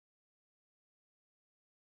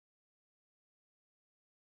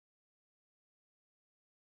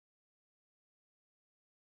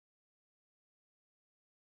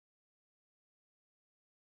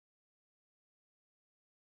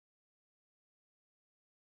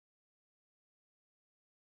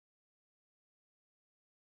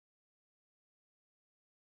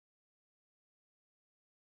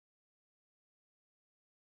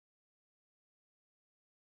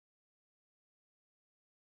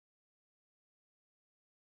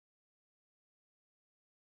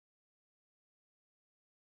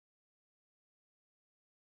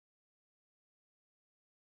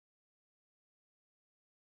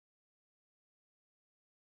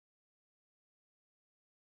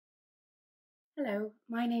Hello,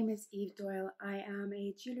 my name is Eve Doyle. I am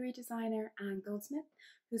a jewellery designer and goldsmith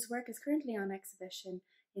whose work is currently on exhibition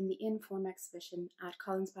in the Inform exhibition at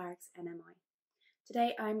Collins Barracks NMI.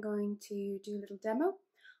 Today I'm going to do a little demo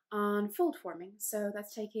on fold forming. So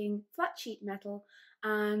that's taking flat sheet metal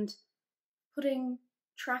and putting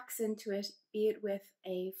tracks into it, be it with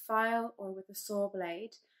a file or with a saw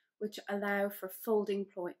blade, which allow for folding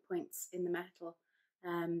points in the metal.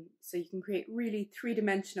 So you can create really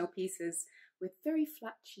three-dimensional pieces with very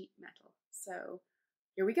flat sheet metal. So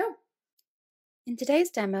here we go. In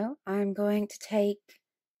today's demo, I'm going to take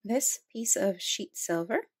this piece of sheet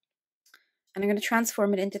silver and I'm going to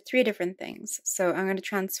transform it into three different things. So I'm going to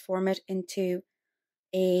transform it into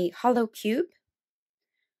a hollow cube,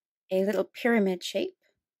 a little pyramid shape.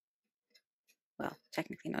 Well,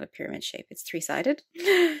 technically not a pyramid shape, it's three-sided.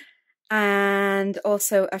 And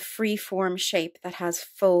also a free-form shape that has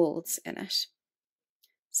folds in it.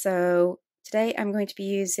 So today I'm going to be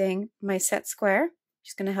using my set square, which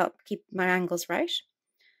is going to help keep my angles right,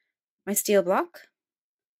 my steel block,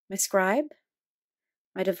 my scribe,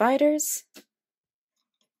 my dividers,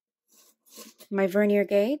 my vernier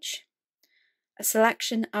gauge, a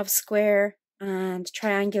selection of square and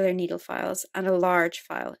triangular needle files, and a large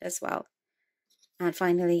file as well. And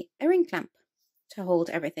finally, a ring clamp to hold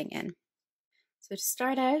everything in. So to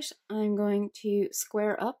start out, I'm going to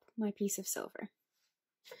square up my piece of silver.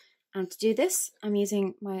 And to do this, I'm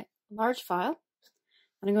using my large file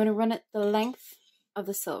and I'm going to run it the length of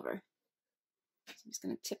the silver. So I'm just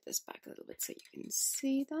going to tip this back a little bit so you can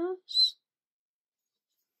see that.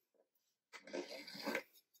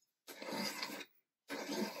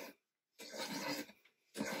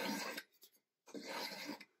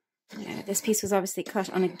 Now, this piece was obviously cut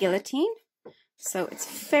on a guillotine, so it's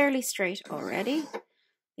fairly straight already.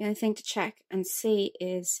 The only thing to check and see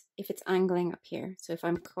is if it's angling up here. So if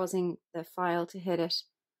I'm causing the file to hit it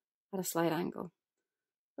at a slight angle.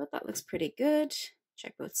 But that looks pretty good.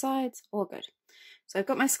 Check both sides, all good. So I've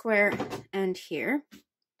got my square end here.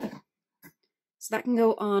 So that can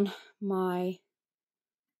go on my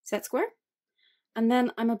set square. And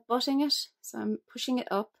then I'm abutting it. So I'm pushing it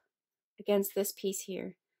up against this piece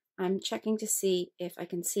here. I'm checking to see if I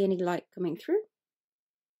can see any light coming through.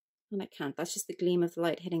 And I can't. That's just the gleam of the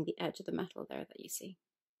light hitting the edge of the metal there that you see.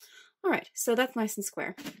 All right, so that's nice and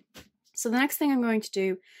square. So the next thing I'm going to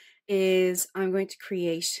do is I'm going to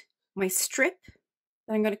create my strip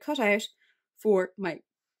that I'm going to cut out for my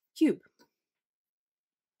cube.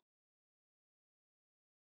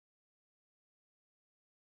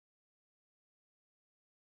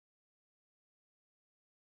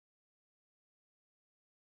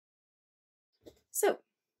 So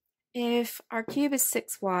if our cube is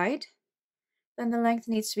 6 wide, then the length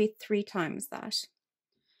needs to be 3 times that.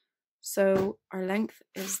 So our length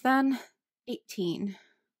is then 18.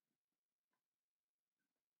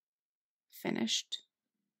 Finished.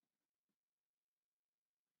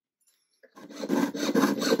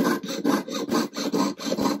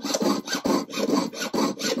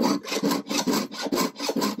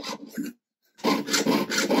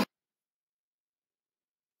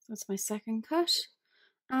 That's my second cut.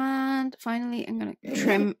 And finally, I'm going to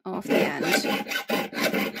trim off the end.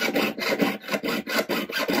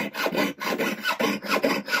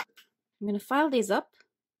 I'm going to file these up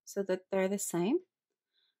so that they're the same.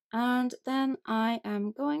 And then I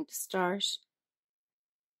am going to start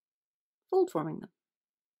fold forming them.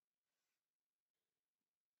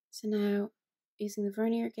 So now, using the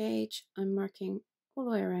vernier gauge, I'm marking all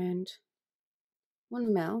the way around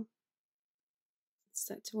 1 mil. It's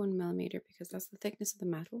set to 1 millimeter because that's the thickness of the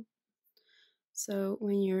metal. So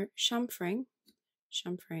when you're chamfering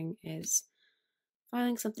is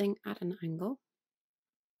filing something at an angle.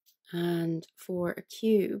 And for a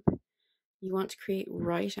cube, you want to create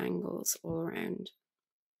right angles all around.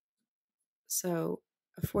 So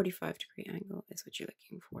a 45-degree angle is what you're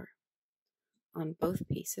looking for on both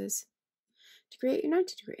pieces to create your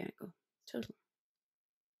 90-degree angle total.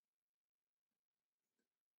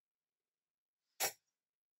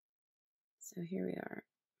 So here we are.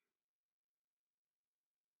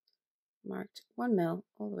 Marked 1 mil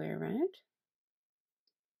all the way around.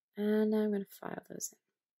 And now I'm going to file those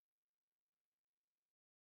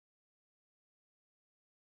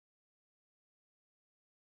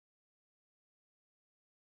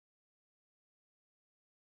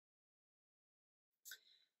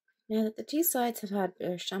in. Now that the two sides have had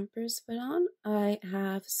their chamfers put on, I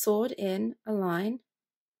have sawed in a line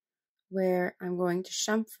where I'm going to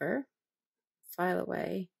chamfer, file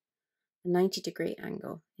away a 90-degree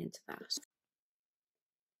angle into that.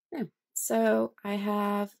 Now, so I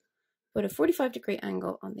have put a 45-degree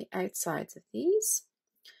angle on the outsides of these,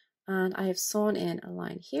 and I have sawn in a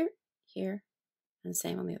line here, here, and the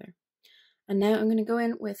same on the other. And now I'm going to go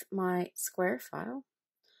in with my square file.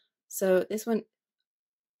 So this one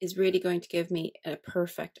is really going to give me a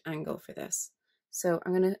perfect angle for this. So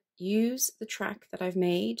I'm going to use the track that I've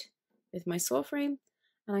made with my saw frame,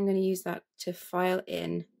 and I'm going to use that to file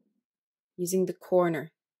in using the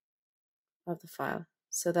corner of the file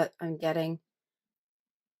so that I'm getting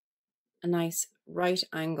a nice right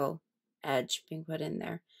angle edge being put in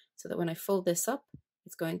there, so that when I fold this up,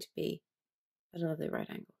 it's going to be at a lovely right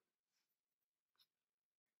angle.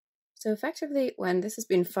 So effectively, when this has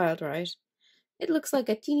been filed right, it looks like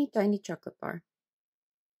a teeny tiny chocolate bar.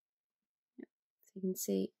 So you can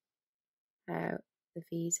see how the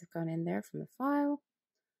V's have gone in there from the file,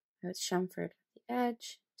 how it's chamfered at the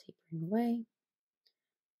edge, tapering away,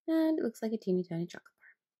 and it looks like a teeny tiny chocolate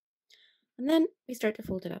bar. And then we start to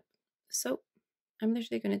fold it up. So I'm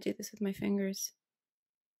literally going to do this with my fingers.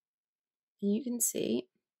 And you can see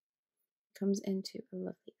it comes into a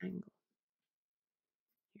lovely angle.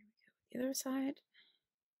 Here we go with the other side.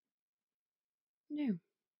 No.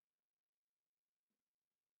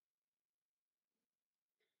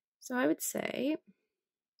 So I would say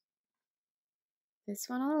this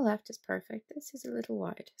one on the left is perfect. This is a little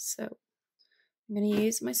wide. So I'm going to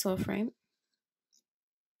use my saw frame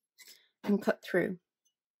and cut through.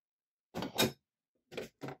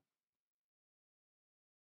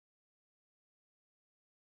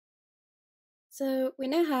 So we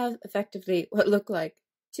now have effectively what look like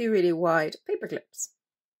two really wide paper clips.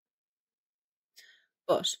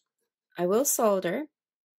 But I will solder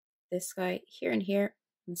this guy here and here,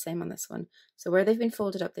 and the same on this one. So where they've been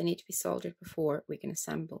folded up, they need to be soldered before we can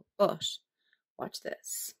assemble. But watch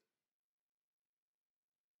this.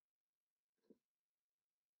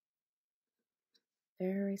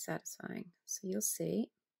 Very satisfying. So you'll see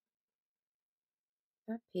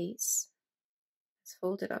that piece is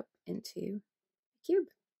folded up into a cube.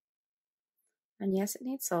 And yes, it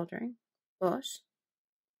needs soldering, but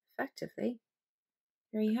effectively,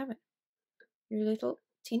 there you have it. Your little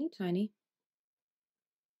teeny tiny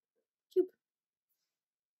cube.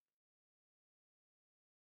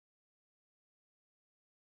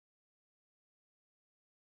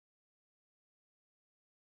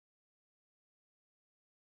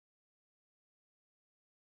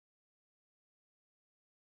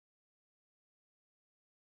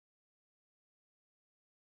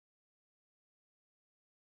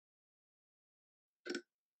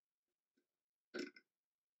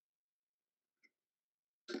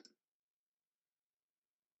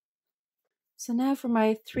 So now for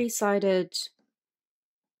my three-sided,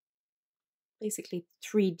 basically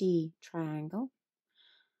 3D triangle,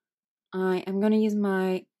 I am going to use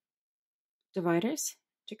my dividers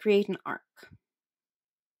to create an arc.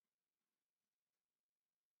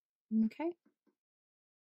 Okay.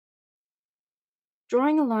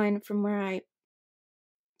 Drawing a line from where I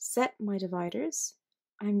set my dividers,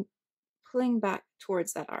 I'm pulling back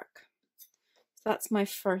towards that arc. So that's my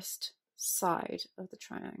first side of the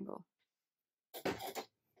triangle.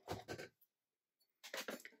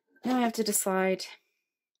 Now I have to decide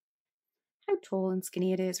how tall and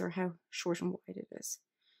skinny it is, or how short and wide it is.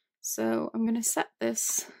 So I'm going to set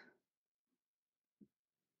this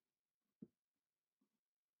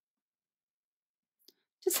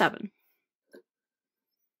to 7.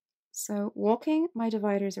 So walking my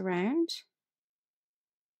dividers around,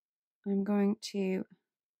 I'm going to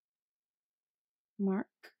mark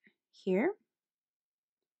here,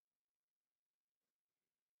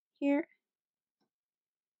 here,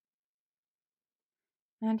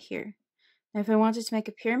 and here. Now if I wanted to make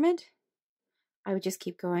a pyramid, I would just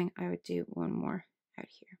keep going. I would do one more out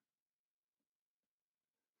here.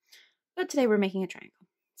 But today we're making a triangle.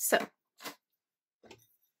 So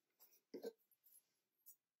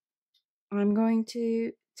I'm going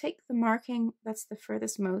to take the marking that's the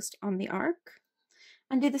furthest most on the arc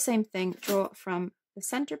and do the same thing. Draw from the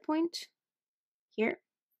center point here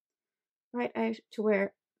right out to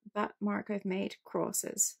where that mark I've made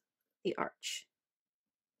crosses the arch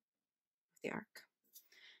of the arc.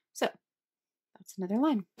 So that's another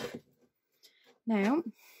line. Now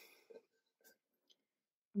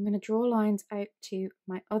I'm going to draw lines out to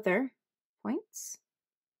my other points.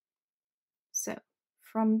 So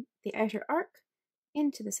from the outer arc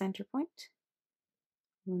into the center point,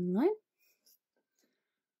 one line,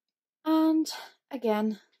 and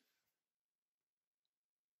again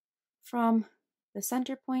from the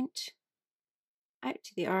center point out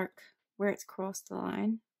to the arc where it's crossed the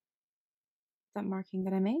line, that marking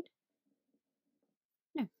that I made.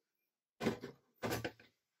 No.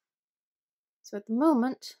 So at the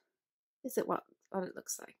moment, this is what it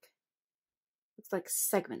looks like. Looks like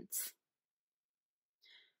segments.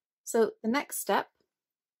 So the next step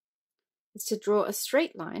is to draw a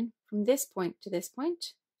straight line from this point to this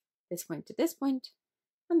point to this point,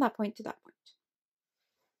 and that point to that point,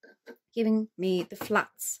 giving me the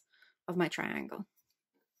flats of my triangle.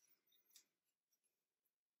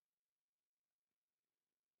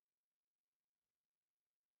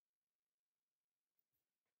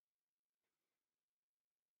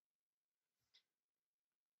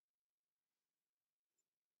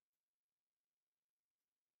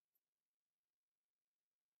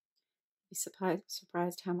 Be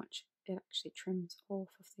surprised how much it actually trims off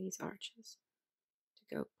of these arches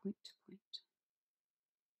to go point to point.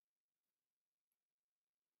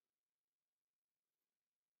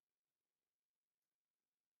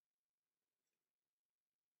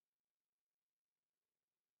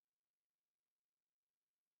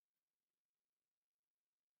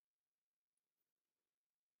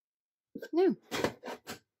 Now,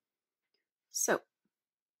 so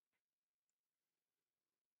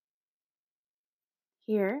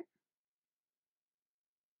here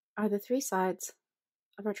are the three sides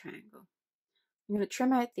of our triangle. I'm going to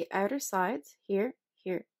trim out the outer sides here,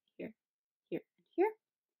 here, here, here, and here,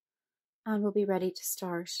 and we'll be ready to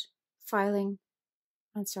start filing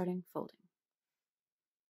and starting folding.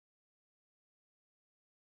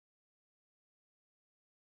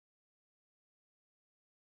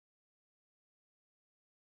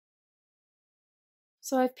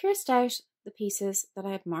 So I've pierced out the pieces that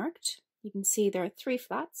I had marked. You can see there are three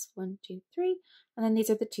flats, 1, 2, 3, and then these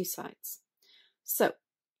are the two sides. So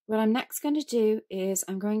what I'm next going to do is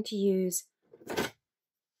I'm going to use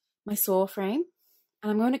my saw frame,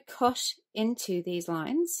 and I'm going to cut into these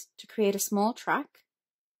lines to create a small track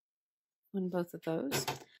on both of those.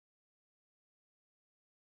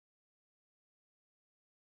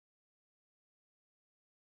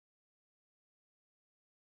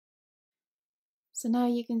 So now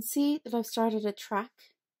you can see that I've started a track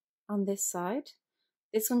on this side.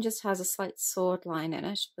 This one just has a slight sawed line in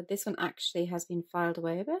it, but this one actually has been filed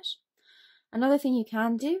away a bit. Another thing you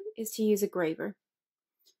can do is to use a graver.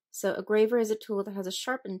 So a graver is a tool that has a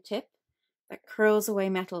sharpened tip that curls away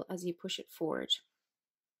metal as you push it forward.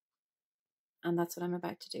 And that's what I'm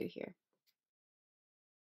about to do here.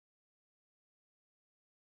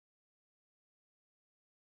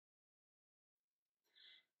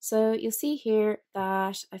 So you'll see here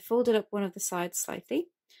that I folded up one of the sides slightly.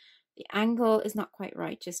 The angle is not quite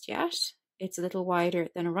right just yet. It's a little wider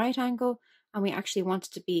than a right angle, and we actually want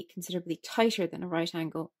it to be considerably tighter than a right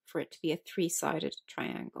angle for it to be a three-sided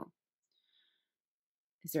triangle.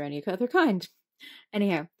 Is there any other kind?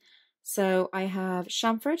 Anyhow, so I have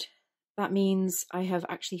chamfered. That means I have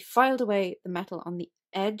actually filed away the metal on the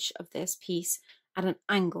edge of this piece at an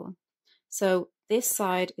angle. So this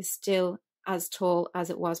side is still as tall as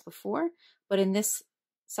it was before, but in this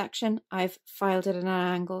section I've filed it at an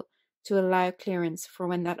angle to allow clearance for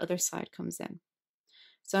when that other side comes in.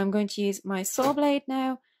 So I'm going to use my saw blade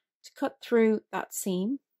now to cut through that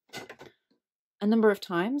seam a number of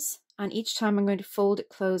times, and each time I'm going to fold it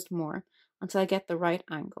closed more until I get the right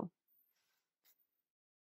angle.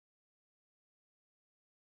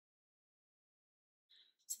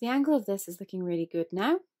 So the angle of this is looking really good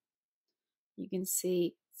now. You can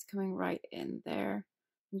see it's coming right in there.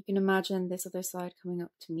 You can imagine this other side coming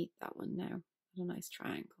up to meet that one now at a nice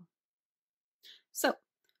triangle. So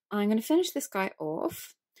I'm going to finish this guy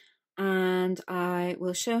off, and I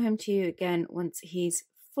will show him to you again once he's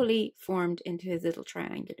fully formed into his little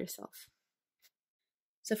triangular self.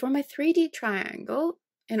 So for my 3D triangle,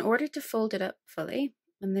 in order to fold it up fully,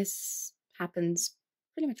 and this happens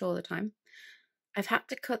pretty much all the time, I've had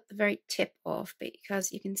to cut the very tip off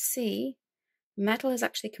because you can see metal is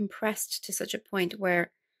actually compressed to such a point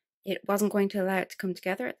where it wasn't going to allow it to come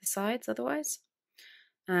together at the sides otherwise.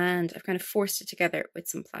 And I've kind of forced it together with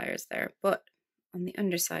some pliers there. But on the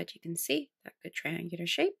underside, you can see that good triangular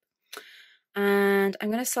shape. And I'm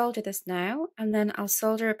going to solder this now, and then I'll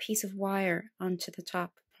solder a piece of wire onto the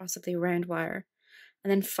top, possibly round wire,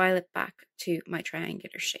 and then file it back to my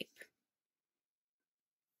triangular shape.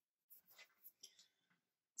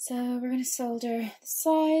 So we're going to solder the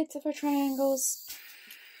sides of our triangles,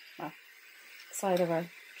 well, side of our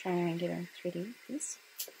triangular 3D piece.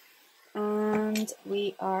 And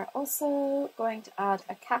we are also going to add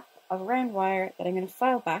a cap of round wire that I'm going to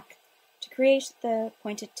file back to create the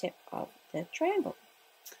pointed tip of the triangle.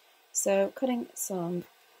 So cutting some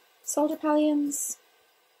solder pallions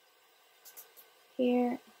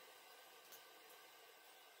here.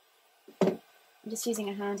 I'm just using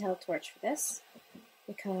a handheld torch for this.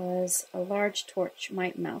 because a large torch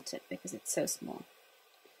might melt it because it's so small.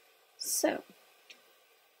 So,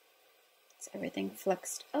 it's everything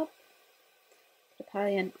fluxed up. Put a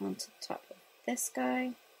pallium onto the top of this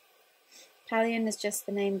guy. Pallium is just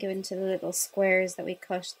the name given to the little squares that we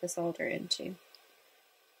cut the solder into.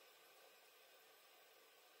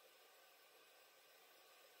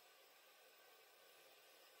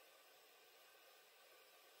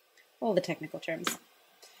 All the technical terms.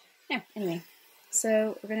 Yeah, anyway,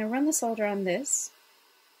 so we're going to run the solder on this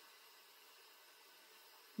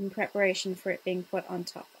in preparation for it being put on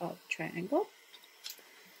top of the triangle.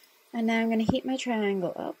 And now I'm going to heat my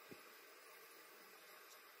triangle up.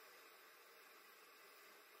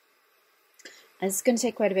 And it's going to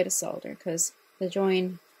take quite a bit of solder because the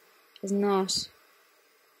join is not,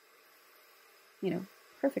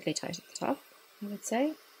 perfectly tight at the top, I would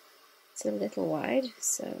say. It's a little wide,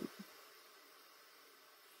 so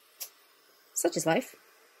such is life.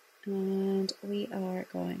 And we are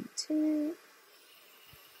going to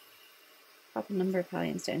pop a number of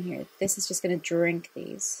palliums down here. This is just going to drink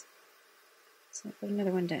these. So I'll put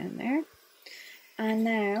another one down there. And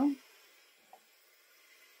now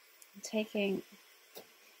I'm taking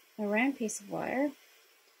a round piece of wire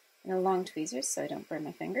and a long tweezers so I don't burn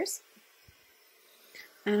my fingers.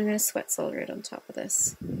 And I'm going to sweat solder it on top of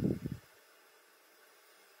this.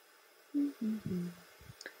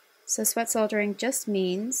 So sweat soldering just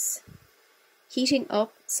means heating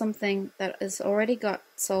up something that has already got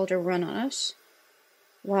solder run on it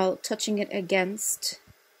while touching it against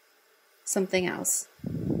something else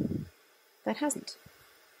that hasn't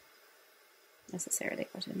necessarily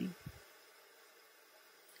got any.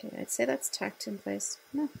 Okay, I'd say that's tacked in place.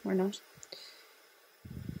 No, we're not.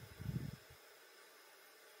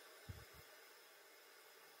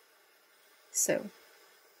 So,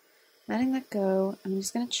 letting that go, I'm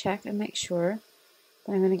just going to check and make sure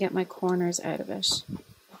that I'm going to get my corners out of it.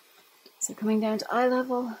 So coming down to eye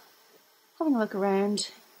level, having a look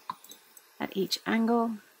around at each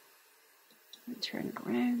angle, and turn it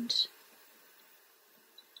around.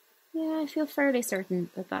 Yeah, I feel fairly certain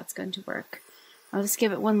that that's going to work. I'll just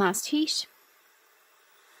give it one last heat.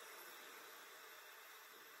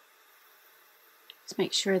 Just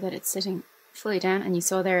make sure that it's sitting fully down, and you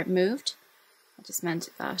saw there it moved. That just meant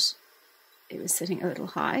that it was sitting a little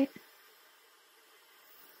high.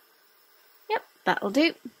 Yep, that'll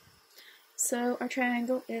do. So our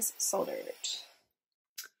triangle is soldered.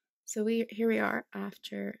 So here we are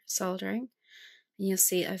after soldering, and you'll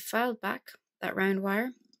see I've filed back that round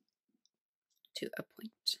wire to a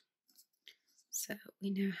point. So we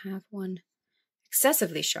now have one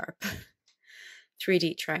excessively sharp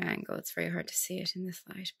 3D triangle. It's very hard to see it in this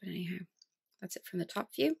light, but anyhow, that's it from the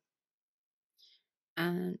top view.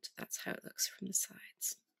 And that's how it looks from the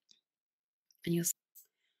sides. And you'll see.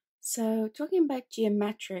 So talking about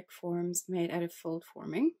geometric forms made out of fold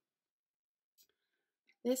forming,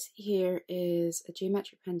 this here is a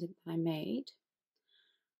geometric pendant that I made,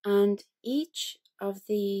 and each of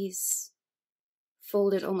these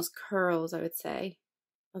folded almost curls, I would say,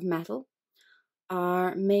 of metal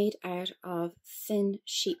are made out of thin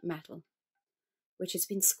sheet metal, which has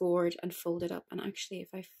been scored and folded up. And actually, if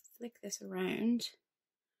I flick this around,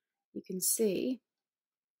 you can see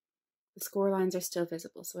the score lines are still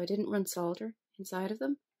visible. So I didn't run solder inside of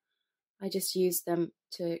them. I just used them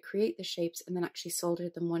to create the shapes and then actually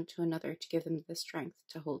soldered them one to another to give them the strength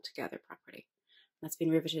to hold together properly. And that's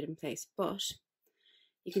been riveted in place. But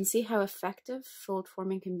you can see how effective fold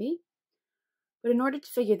forming can be. But in order to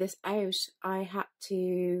figure this out, I had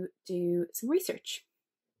to do some research.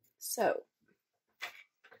 So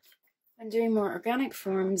when doing more organic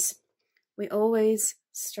forms, we always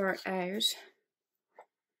start out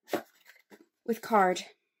with card.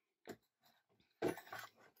 And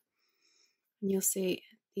you'll see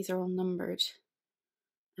these are all numbered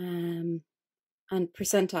and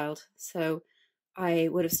percentiled. So I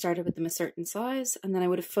would have started with them a certain size, and then I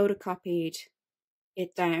would have photocopied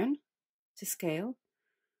it down to scale,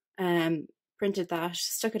 printed that,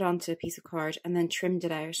 stuck it onto a piece of card, and then trimmed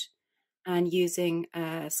it out, and using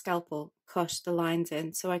a scalpel cut the lines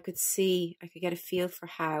in so I could get a feel for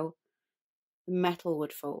how the metal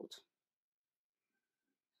would fold.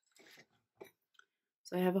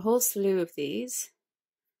 So I have a whole slew of these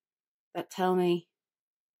that tell me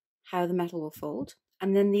how the metal will fold.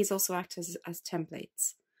 And then these also act as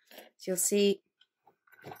templates. So you'll see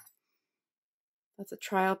that's a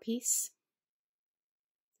trial piece.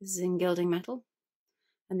 This is in gilding metal.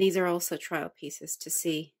 And these are also trial pieces to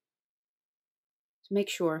make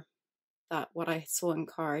sure that what I saw in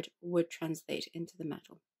card would translate into the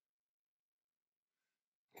metal.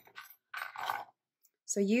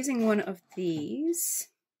 So using one of these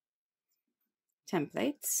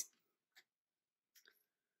templates,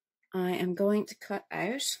 I am going to cut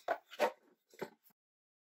out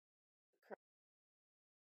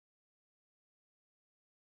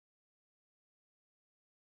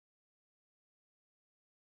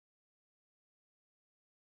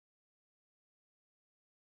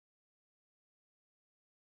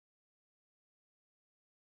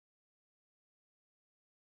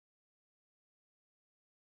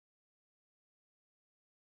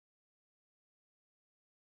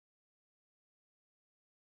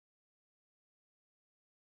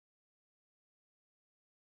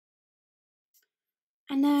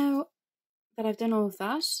and now that I've done all of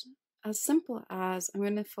that, as simple as I'm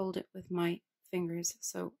going to fold it with my fingers.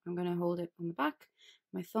 So I'm going to hold it on the back,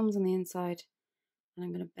 my thumbs on the inside, and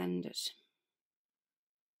I'm going to bend it.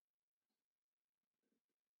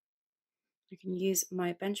 I can use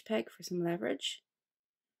my bench peg for some leverage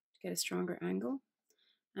to get a stronger angle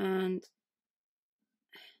and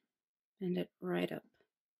bend it right up.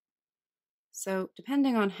 So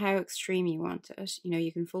depending on how extreme you want it,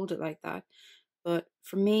 you can fold it like that. But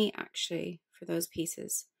for me, actually, for those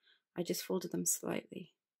pieces, I just folded them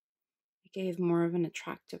slightly. It gave more of an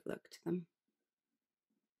attractive look to them.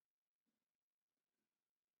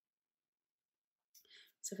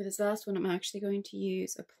 So for this last one, I'm actually going to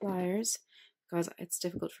use a pliers because it's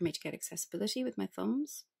difficult for me to get accessibility with my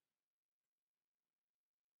thumbs.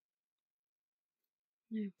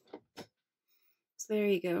 So there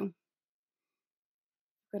you go.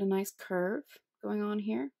 I've got a nice curve going on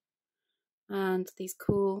here and these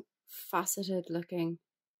cool faceted looking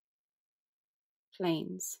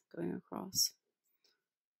planes going across.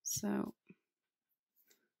 So,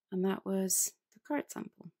 and that was the card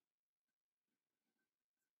sample.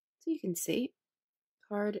 So you can see,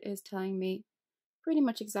 the card is telling me pretty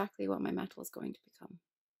much exactly what my metal is going to become.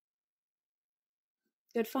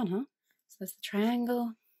 Good fun, huh? So that's the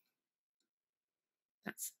triangle.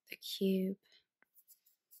 That's the cube.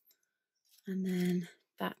 And then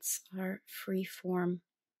that's our free form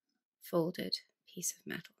folded piece of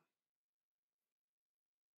metal.